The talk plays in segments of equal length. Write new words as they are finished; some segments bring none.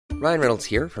Ryan Reynolds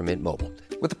here from Mint Mobile.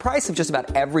 With the price of just about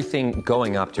everything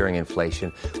going up during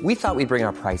inflation, we thought we'd bring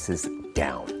our prices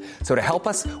down. So to help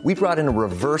us, we brought in a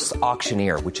reverse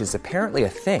auctioneer, which is apparently a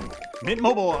thing. Mint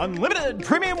Mobile Unlimited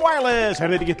Premium Wireless. How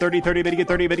to get 30, 30, bit to get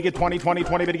 30, bit to get 20, 20,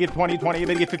 20, bit to get 20, 20,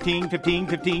 bit to get 15, 15,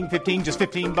 15, 15, just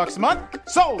 $15 a month?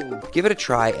 Sold! Give it a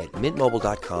try at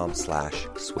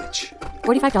mintmobile.com/switch.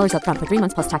 $45 up front for 3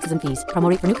 months plus taxes and fees. Promo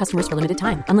rate for new customers for limited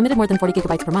time. Unlimited more than 40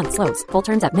 gigabytes per month. Slows full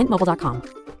terms at mintmobile.com.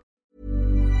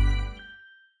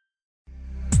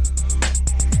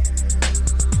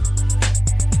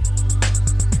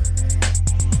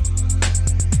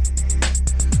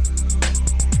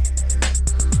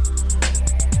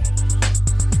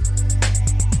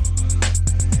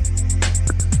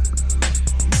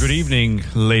 Good evening,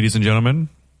 ladies and gentlemen,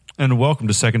 and welcome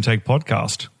to Second Take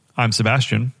Podcast. I'm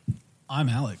Sebastian. I'm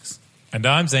Alex. And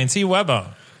I'm Zane C.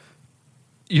 Weber.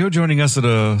 You're joining us at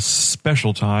a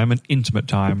special time, an intimate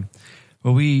time,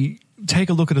 where we take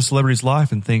a look at a celebrity's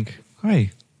life and think, hey,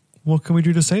 what can we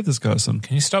do to save this person?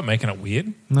 Can you stop making it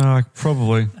weird? No,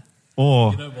 probably.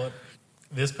 Or, You know what?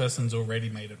 This person's already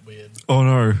made it weird. oh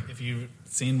no. If you've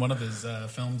seen one of his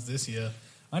films this year,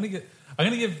 I'm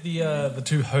gonna give the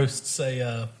two hosts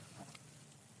a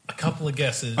couple of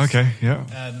guesses. Okay, yeah.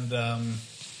 And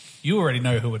you already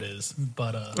know who it is,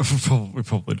 but We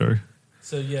probably do.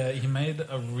 so yeah, he made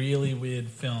a really weird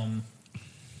film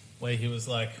where he was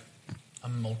like a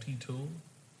multi-tool.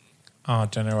 Oh,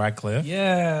 Daniel Radcliffe.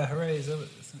 Yeah, hooray! Is that what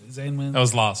Zane wins? That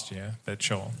was last year, but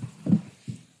sure.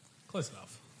 Close enough.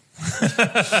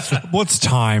 What's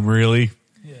time, really?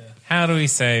 Yeah. How do we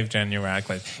save Daniel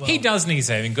Radcliffe? Well- He does need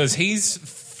saving because he's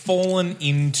fallen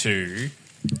into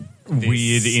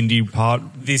Weird indie part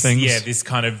this, things. yeah, this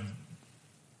kind of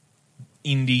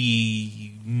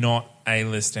indie, not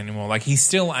A-list anymore. Like, he's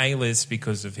still A-list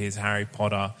because of his Harry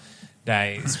Potter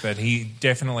days, but he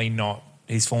definitely not.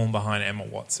 He's fallen behind Emma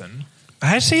Watson.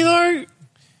 Has he, though?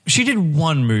 She did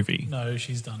one movie. No,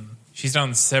 she's done. She's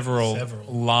done several.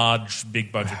 large,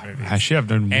 big-budget movies. Has she? I've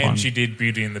done one. And she did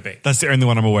Beauty and the Beast. That's the only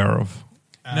one I'm aware of.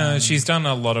 No, she's done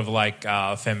a lot of like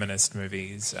feminist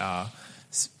movies,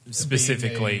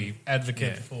 specifically. Being a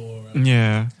advocate yeah. for.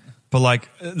 Yeah, but like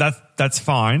that's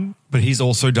fine. But he's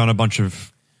also done a bunch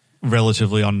of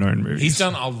relatively unknown movies. He's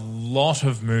done a lot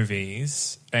of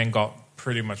movies and got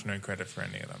pretty much no credit for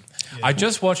any of them. Yeah. I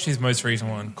just watched his most recent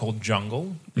one called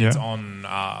Jungle. Yeah. It's on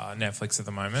Netflix at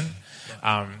the moment,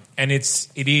 and it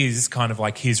is kind of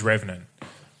like his Revenant.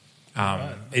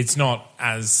 It's not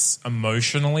as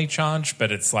emotionally charged,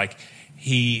 but it's like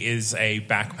he is a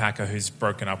backpacker who's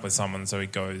broken up with someone, so he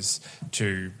goes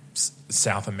to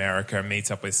South America,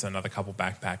 meets up with another couple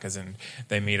backpackers, and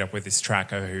they meet up with this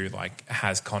tracker who like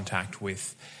has contact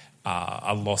with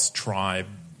a lost tribe,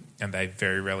 and they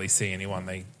very rarely see anyone.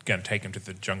 They're going to take him to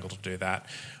the jungle to do that.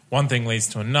 One thing leads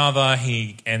to another.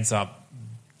 He ends up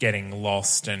getting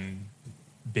lost and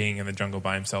being in the jungle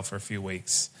by himself for a few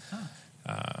weeks.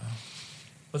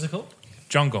 What's it called?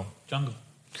 Jungle. Jungle.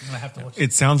 I'm gonna have to watch it.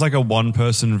 It sounds like a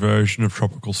one-person version of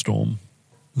Tropical Storm.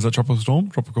 Is that Tropical Storm?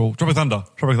 Tropic Thunder.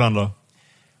 Tropic Thunder.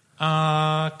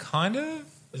 Kind of.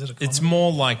 Is it a It's comedy?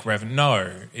 more like Revenant.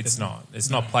 No, it's not. It's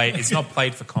not played. It's not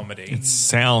played for comedy. It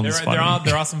sounds funny.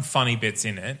 There are some funny bits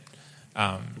in it,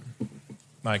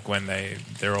 like when they're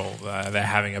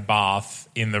having a bath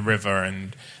in the river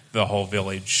and the whole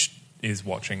village is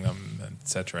watching them,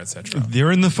 etc., etc.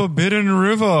 They're in the Forbidden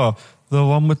River, the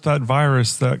one with that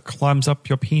virus that climbs up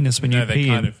your penis when you They pee.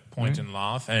 kind of point and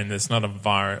laugh, and it's not a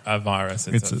virus.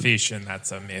 It's a fish, and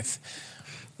that's a myth.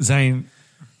 Zane,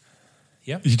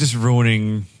 Yep. you're just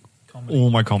ruining all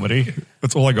my comedy.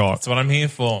 That's all I got. That's what I'm here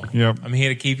for. Yep. I'm here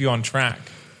to keep you on track.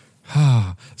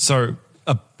 So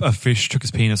a fish took his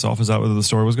penis off. Is that where the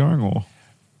story was going, or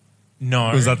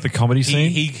No. was that the comedy scene?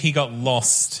 He got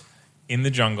lost in the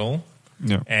jungle.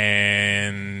 Yeah.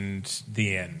 And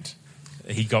the end.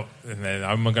 He got. And then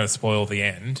I'm not going to spoil the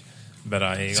end, but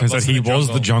he So got lost in he was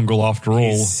the jungle after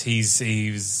all.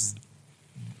 He's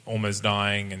almost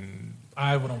dying, and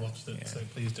I wouldn't watch it, so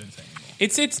please don't say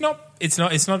anymore.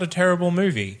 it's not a terrible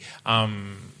movie.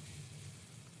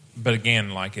 But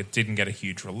again, like it didn't get a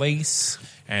huge release,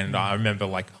 and I remember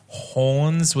like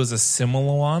Horns was a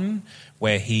similar one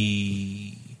where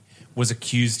he was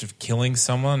accused of killing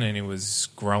someone, and he was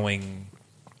growing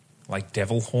like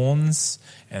devil horns,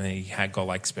 and then he had got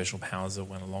like special powers that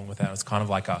went along with that. It's kind of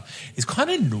like it's kind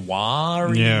of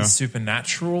noir-y,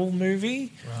 supernatural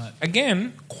movie. Right.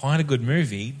 Again, quite a good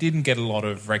movie. Didn't get a lot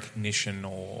of recognition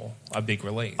or a big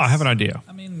release. I have an idea.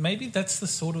 I mean, maybe that's the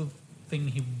sort of thing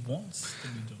he wants to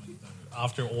be doing, though,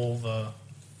 after all the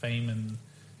fame and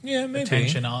Yeah, maybe.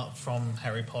 attention from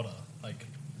Harry Potter. Like,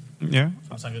 Yeah.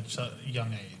 from such a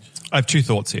young age. I have two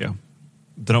thoughts here.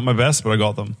 They're not my best, but I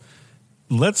got them.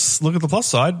 Let's look at the plus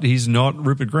side. He's not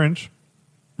Rupert Grint,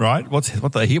 right?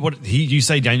 You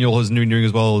say Daniel has been doing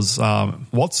as well as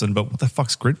Watson, but what the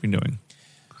fuck's Grint been doing?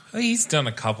 He's done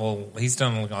a couple. He's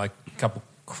done like a couple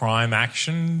crime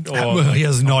action. Well, he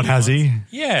has not, has he?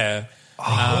 Yeah.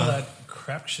 All that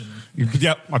craption.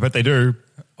 Yep, I bet they do.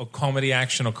 Or comedy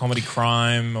action or comedy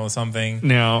crime or something.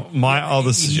 Now, my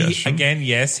other suggestion. Again,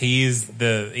 yes, he's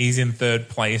in third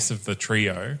place of the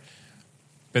trio.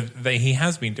 But he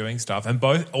has been doing stuff, and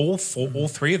all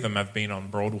three of them have been on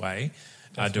Broadway,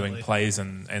 doing plays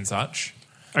and such.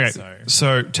 Okay,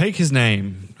 so take his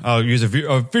name. I'll use a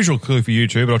visual clue for you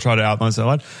too, but I'll try to outline it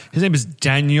out. His name is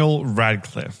Daniel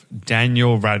Radcliffe.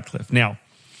 Daniel Radcliffe. Now,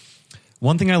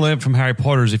 one thing I learned from Harry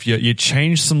Potter is if you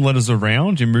change some letters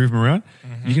around, you move them around,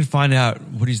 you can find out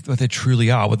what they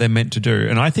truly are, what they're meant to do.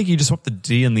 And I think you just swap the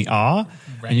D and the R,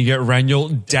 and you get Raniel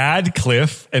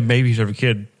Dadcliffe, and maybe you should have a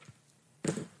kid.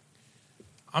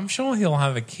 I'm sure he'll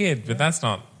have a kid, but it's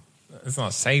not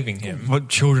saving him. What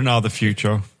children are the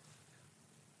future?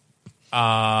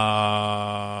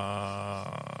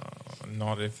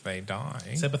 Not if they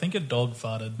die. Seb, I think your dog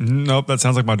farted. Nope, that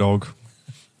sounds like my dog.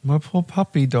 My poor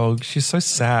puppy dog. She's so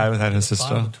sad without her sister.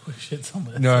 Farted took a shit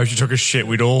somewhere. No, she took a shit.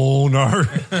 We'd all know.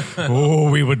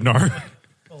 Oh, we would know.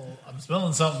 Oh, I'm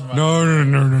smelling something right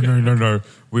No.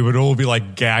 We would all be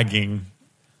like gagging.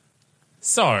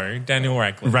 So, Daniel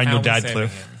Radcliffe. Raniel how are we saving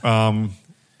Dadcliffe. him?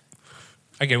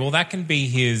 Okay, well, that can be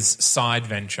his side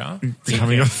venture.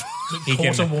 Coming up. He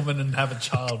Court can- a woman and have a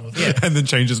child with her. And then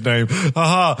change his name.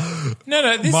 Aha.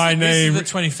 No, this My is name- the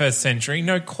 21st century.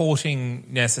 No courting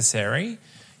necessary.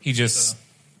 He just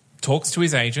talks to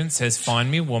his agent, says, find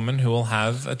me a woman who will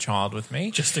have a child with me.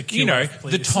 Just a You know, QF,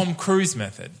 the please. Tom Cruise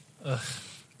method.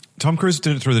 Tom Cruise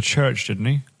did it through the church, didn't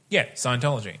he? Yeah,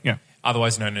 Scientology. Yeah.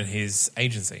 Otherwise known as his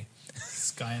agency.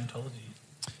 Scientology.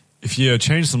 If you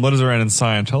change some letters around in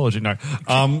Scientology, no.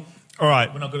 All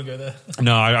right. We're not going to go there.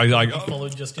 No, I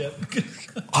Followed just yet.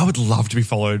 I would love to be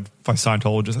followed by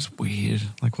Scientologists. That's weird.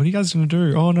 Like, what are you guys going to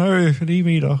do? Oh, no, an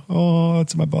e-meter. Oh,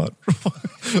 it's in my butt.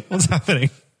 What's happening?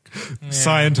 Yeah.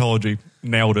 Scientology.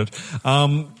 Nailed it.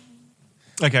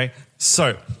 Okay,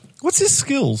 so what's his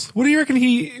skills? What do you reckon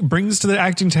he brings to the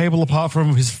acting table apart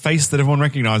from his face that everyone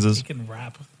recognizes? He can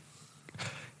rap.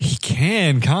 He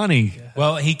can, can't he? Yeah.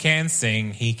 Well, he can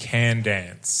sing. He can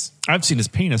dance. I've seen his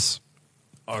penis.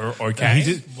 Okay. He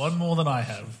did- One more than I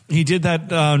have. He did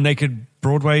that naked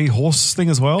Broadway horse thing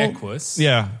as well. Equus.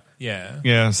 Yeah. Yeah.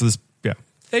 Yeah, so this, yeah.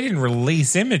 They didn't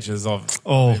release images of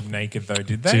him naked, though,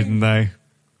 did they? Didn't they?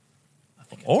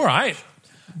 All right.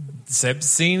 Seb's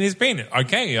seen his penis.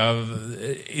 Okay.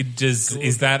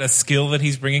 Is that a skill that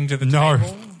he's bringing to the No.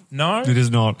 table? No? It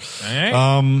is not. Okay.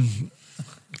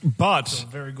 But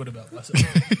I'm very good about myself.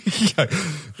 yeah,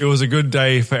 it was a good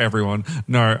day for everyone.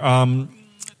 No.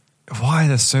 Why are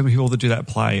there so many people that do that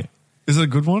play? Is it a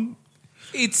good one?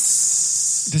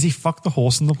 Does he fuck the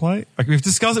horse in the play? Like we've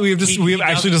discussed it. We have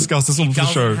actually discussed this on the show.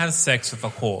 He doesn't have sex with a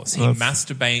horse. He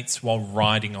masturbates while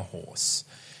riding a horse.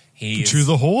 To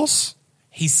the horse?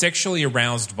 He's sexually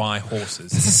aroused by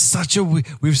horses. This is such a...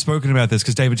 We've spoken about this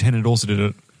because David Tennant also did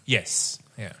it. Yes.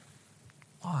 Yeah.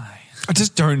 Why? I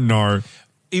just don't know.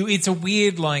 It's a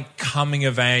weird, like, coming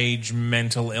of age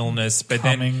mental illness, but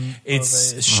then Coming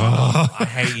it's of age. shut up, I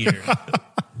hate you.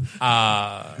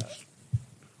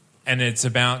 And it's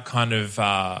about kind of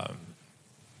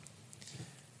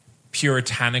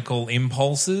puritanical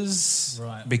impulses,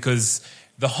 Right. Because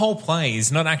the whole play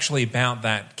is not actually about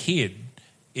that kid.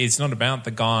 It's not about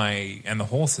the guy and the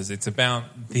horses. It's about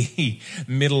the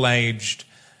middle-aged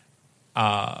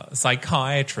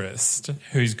psychiatrist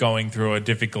who's going through a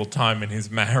difficult time in his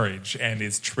marriage and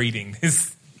is treating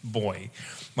this boy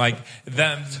like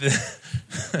that.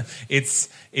 It's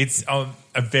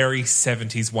a very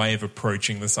 70s way of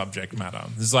approaching the subject matter.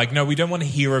 It's like, no, we don't want to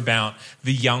hear about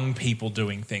the young people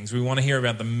doing things. We want to hear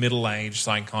about the middle-aged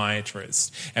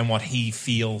psychiatrist and what he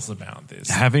feels about this.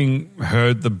 Having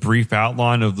heard the brief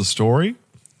outline of the story,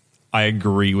 I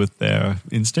agree with their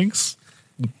instincts.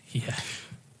 Yeah.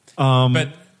 But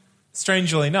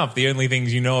strangely enough, the only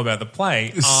things you know about the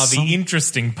play are the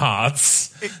interesting parts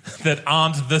that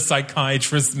aren't the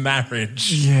psychiatrist's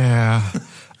marriage. Yeah.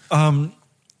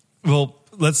 Well,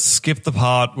 let's skip the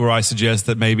part where I suggest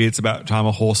that maybe it's about time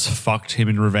a horse fucked him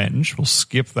in revenge. We'll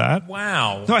skip that.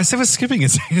 Wow. No, I said we're skipping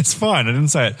it. It's fine. I didn't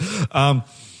say it. But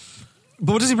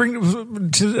what does he bring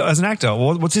as an actor?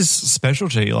 What's his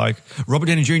specialty? Like Robert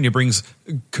Downey Jr. brings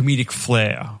comedic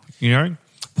flair, you know?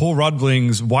 Paul Rudd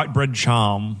brings white bread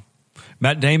charm.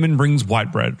 Matt Damon brings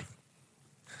white bread.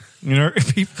 You know, if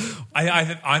he,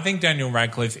 I think Daniel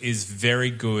Radcliffe is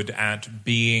very good at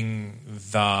conveying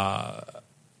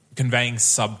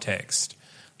subtext,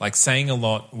 like saying a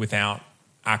lot without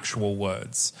actual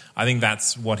words. I think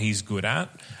that's what he's good at.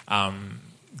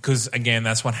 Because, again,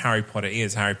 that's what Harry Potter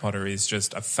is. Harry Potter is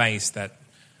just a face that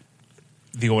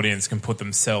the audience can put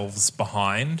themselves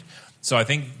behind. So I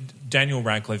think Daniel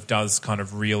Radcliffe does kind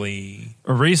of really...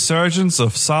 A resurgence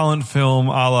of silent film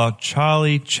a la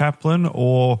Charlie Chaplin,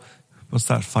 or what's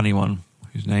that funny one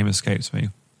whose name escapes me?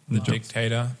 The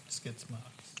Dictator. Skid Marks.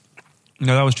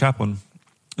 No, that was Chaplin.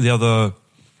 The other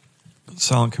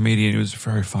silent comedian, he was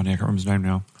very funny. I can't remember his name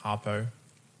now. Harpo.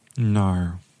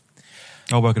 No.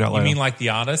 I'll work it out later. You mean like The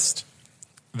Artist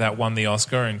that won the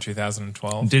Oscar in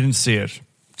 2012? Didn't see it.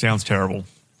 Sounds terrible.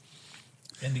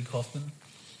 Andy Kaufman.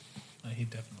 No, he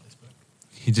definitely spoke.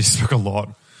 He just spoke a lot.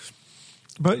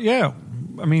 But yeah,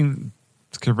 I mean,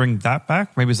 could bring that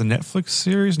back? Maybe it's a Netflix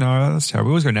series? No, that's terrible.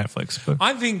 We always go Netflix. But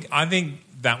I think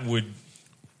that would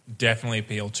definitely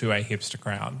appeal to a hipster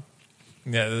crowd.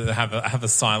 Yeah, have a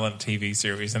silent TV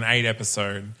series, an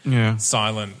 8-episode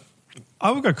silent.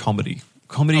 I would go comedy.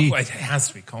 Oh, it has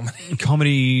to be comedy.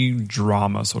 Comedy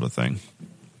drama sort of thing.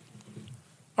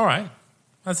 All right.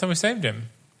 That's how we saved him.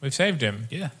 We've saved him.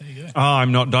 Yeah, there you go.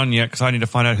 I'm not done yet because I need to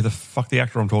find out who the fuck the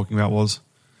actor I'm talking about was.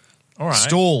 All right.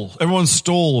 Stall. Everyone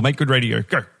stall. Make good radio.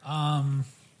 Go.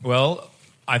 Well,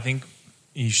 I think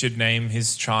you should name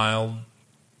his child...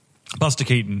 Buster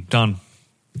Keaton. Done.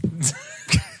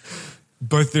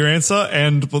 Both their answer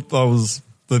and that was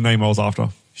the name I was after.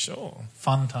 Sure.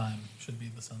 Fun Time should be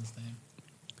the son's name.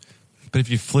 But if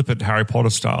you flip it Harry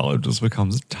Potter style, it just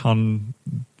becomes Dime.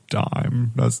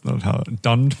 That's not how...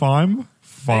 Dundfime?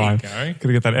 Fine. There you go.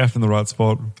 Gotta get that F in the right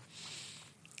spot.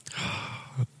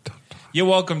 You're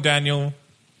welcome, Daniel.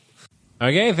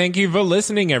 Okay, thank you for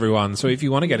listening, everyone. So if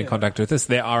you want to get in contact with us,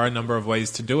 there are a number of ways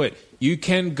to do it. You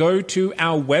can go to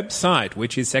our website,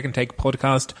 which is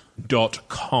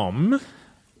secondtakepodcast.com.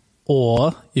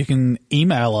 Or you can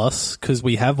email us, because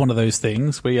we have one of those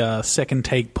things. We are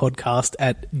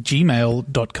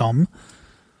secondtakepodcast@gmail.com.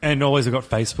 And always I've got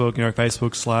Facebook,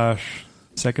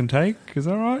 Facebook/Second Take. Is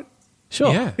that right?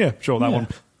 Sure. Yeah, sure, that one.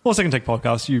 Or Second Take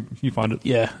Podcast, you find it.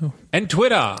 Yeah. And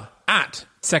Twitter,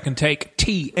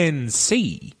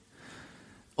 @SecondTakeTNC.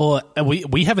 Or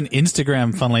we have an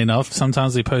Instagram, funnily enough.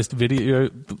 Sometimes we post video.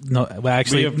 No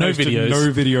videos. No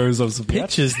videos of some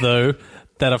pictures, though,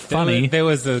 that are funny. There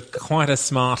was quite a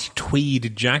smart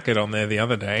tweed jacket on there the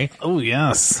other day. Oh,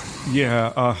 yes.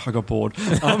 Yeah, I got bored.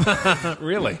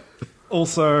 Really?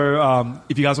 Also,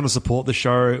 if you guys want to support the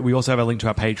show, we also have a link to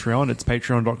our Patreon. It's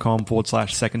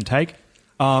patreon.com/Second Take.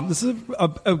 This is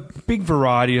a big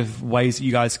variety of ways that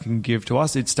you guys can give to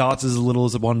us. It starts as little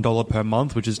as $1 per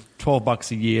month, which is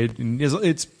 $12 a year. And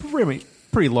it's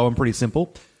pretty low and pretty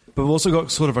simple. But we've also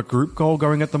got sort of a group goal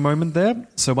going at the moment there.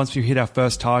 So once we hit our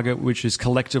first target, which is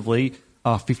collectively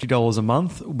 $50 a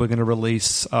month, we're going to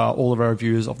release all of our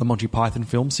reviews of the Monty Python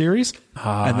film series.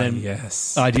 And then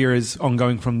yes. The idea is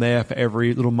ongoing from there. For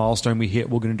every little milestone we hit,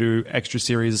 we're going to do extra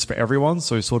series for everyone.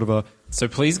 So sort of a... So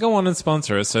please go on and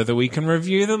sponsor us so that we can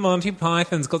review the Monty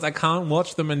Pythons, because I can't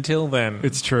watch them until then.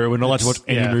 It's true. We're not allowed to watch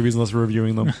any movies unless we're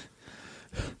reviewing them.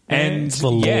 And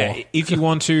if you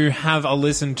want to have a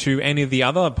listen to any of the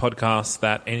other podcasts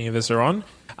that any of us are on,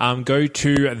 go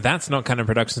to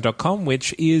that'snotcanonproductions.com,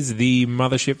 which is the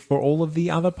mothership for all of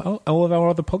our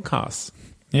other podcasts.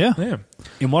 Yeah.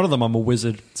 In one of them, I'm a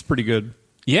wizard. It's pretty good.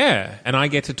 Yeah, and I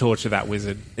get to torture that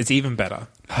wizard. It's even better.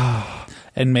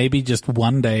 And maybe just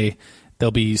one day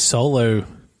there'll be solo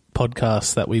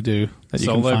podcasts that we do that you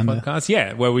solo can find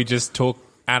podcasts, where we just talk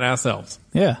at ourselves.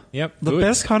 Yeah. Yep. The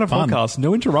best kind of podcast.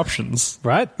 No interruptions.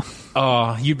 Right?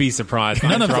 Oh, you'd be surprised.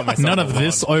 None of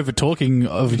this over talking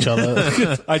of each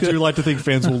other. I do like to think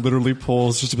fans will literally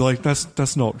pause just to be like,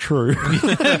 that's not true.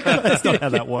 That's not how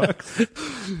that works.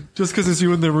 Just because it's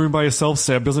you in the room by yourself,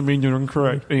 Seb, doesn't mean you're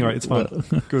incorrect. Anyway, it's fine.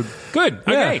 Good.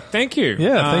 Okay. Thank you.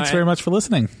 Yeah. Thanks very much for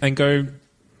listening. And go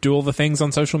do all the things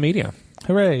on social media.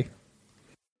 Hooray.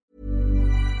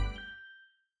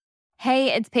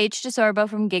 Hey, it's Paige DeSorbo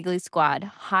from Giggly Squad.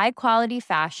 High quality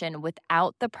fashion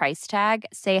without the price tag.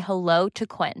 Say hello to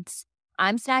Quince.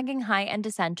 I'm snagging high-end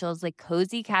essentials like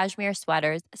cozy cashmere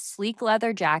sweaters, sleek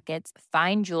leather jackets,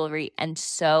 fine jewelry, and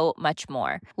so much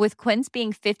more. With Quince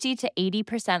being 50 to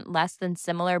 80% less than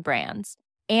similar brands.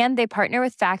 And they partner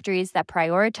with factories that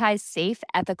prioritize safe,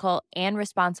 ethical, and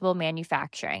responsible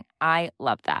manufacturing. I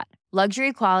love that.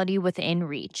 Luxury quality within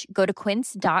reach. Go to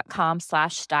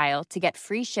quince.com/style to get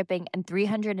free shipping and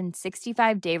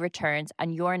 365-day returns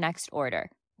on your next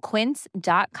order.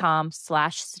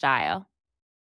 Quince.com/style.